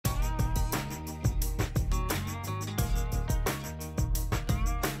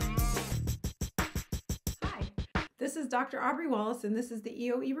This is Dr. Aubrey Wallace, and this is the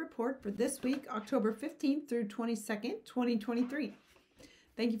EOE report for this week, October 15th through 22nd, 2023.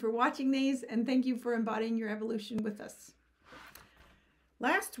 Thank you for watching these, and thank you for embodying your evolution with us.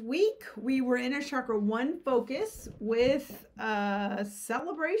 Last week, we were in a Chakra 1 focus with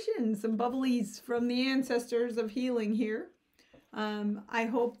celebration, some bubblies from the ancestors of healing here. I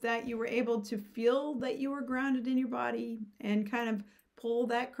hope that you were able to feel that you were grounded in your body and kind of pull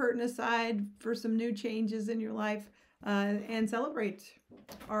that curtain aside for some new changes in your life and celebrate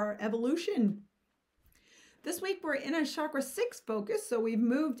our evolution. This week we're in a Chakra 6 focus, so we've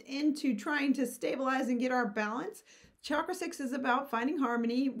moved into trying to stabilize and get our balance. Chakra 6 is about finding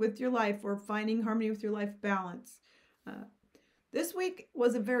harmony with your life, or finding harmony with your life balance. This week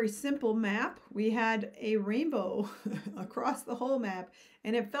was a very simple map. We had a rainbow across the whole map,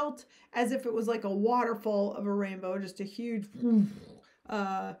 and it felt as if it was like a waterfall of a rainbow, just a huge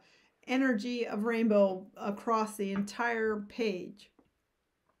energy of rainbow across the entire page.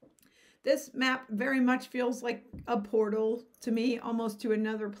 This map very much feels like a portal to me, almost to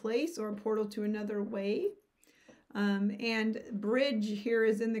another place, or a portal to another way. And bridge here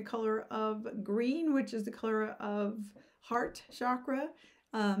is in the color of green, which is the color of heart chakra,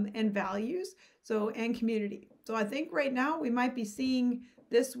 and values, and community. So I think right now we might be seeing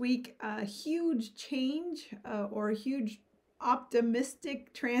this week a huge change or a huge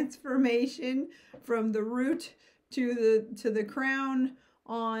optimistic transformation from the root to the crown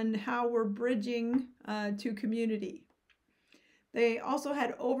on how we're bridging to community. They also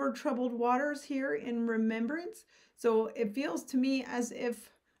had over troubled waters here in remembrance. So it feels to me as if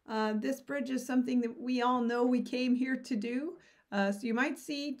this bridge is something that we all know we came here to do. So you might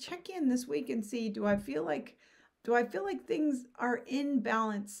check in this week and see, do I feel like things are in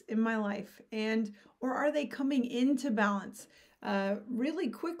balance in my life, or are they coming into balance really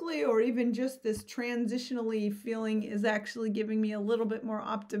quickly, or even just this transitionally feeling is actually giving me a little bit more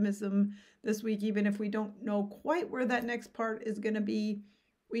optimism this week. Even if we don't know quite where that next part is going to be,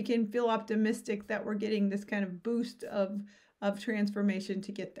 we can feel optimistic that we're getting this kind of boost of transformation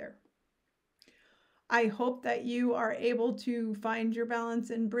to get there. I hope that you are able to find your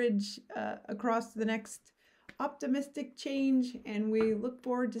balance and bridge across the next optimistic change, and we look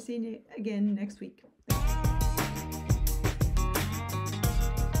forward to seeing you again next week.